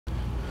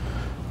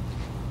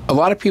A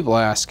lot of people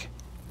ask,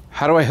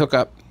 how do I hook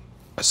up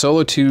a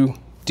Solo 2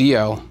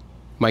 DL,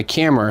 my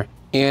camera,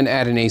 and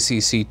add an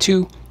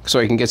ACC2 so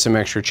I can get some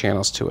extra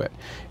channels to it?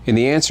 And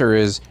the answer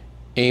is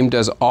AIM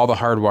does all the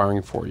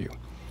hardwiring for you.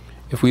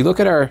 If we look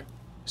at our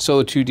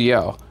Solo 2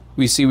 DL,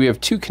 we see we have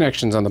two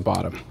connections on the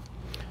bottom.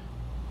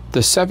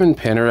 The 7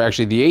 pin, or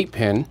actually the 8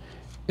 pin,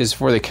 is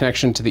for the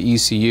connection to the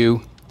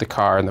ECU, the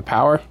car, and the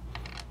power.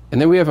 And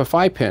then we have a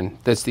 5 pin,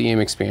 that's the AIM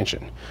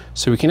expansion.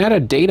 So we can add a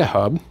data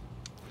hub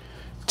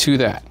to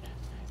that.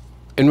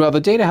 And while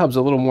the data hub's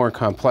a little more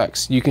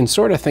complex, you can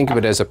sort of think of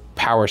it as a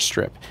power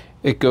strip.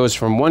 It goes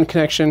from 1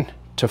 connection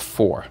to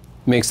 4.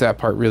 Makes that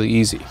part really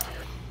easy.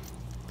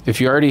 If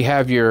you already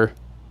have your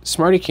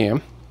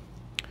SmartyCam,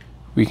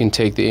 we can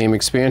take the AIM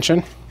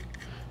expansion,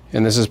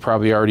 and this is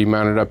probably already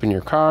mounted up in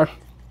your car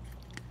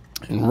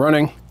and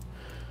running.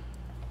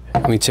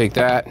 And we take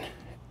that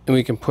and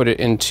we can put it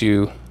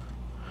into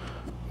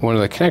one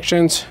of the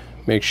connections,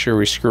 make sure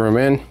we screw them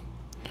in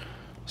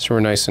so we're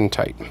nice and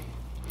tight.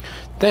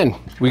 Then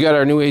we got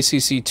our new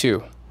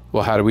ACC2.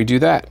 Well, how do we do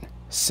that?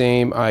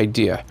 Same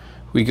idea.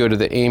 We go to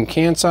the AIM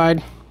CAN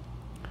side,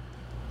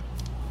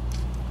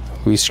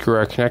 we screw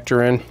our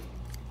connector in,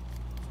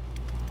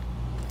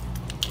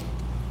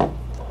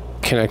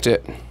 connect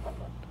it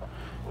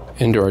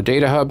into our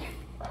data hub,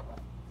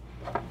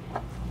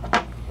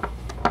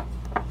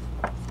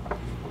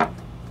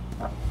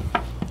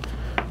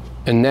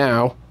 and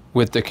now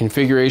with the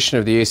configuration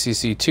of the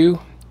ACC2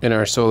 in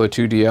our Solo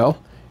 2 DL,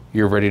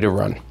 you're ready to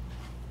run.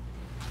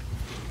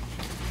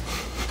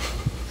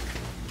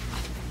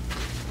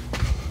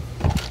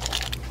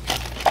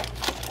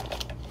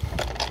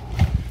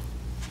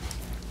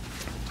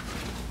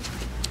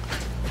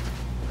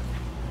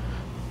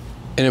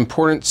 An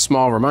important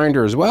small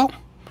reminder as well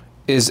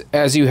is,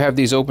 as you have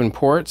these open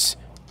ports,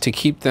 to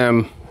keep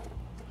them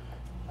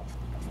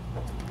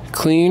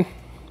clean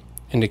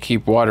and to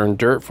keep water and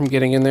dirt from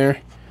getting in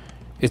there,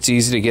 it's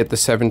easy to get the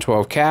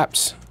 712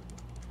 caps,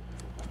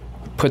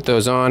 put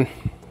those on,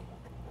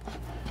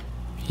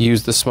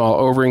 use the small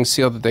O-ring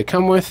seal that they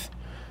come with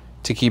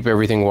to keep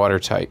everything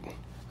watertight.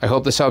 I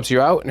hope this helps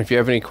you out, and if you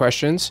have any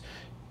questions,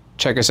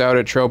 check us out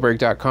at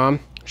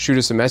trailbrake.com, shoot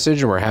us a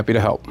message, and we're happy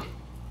to help.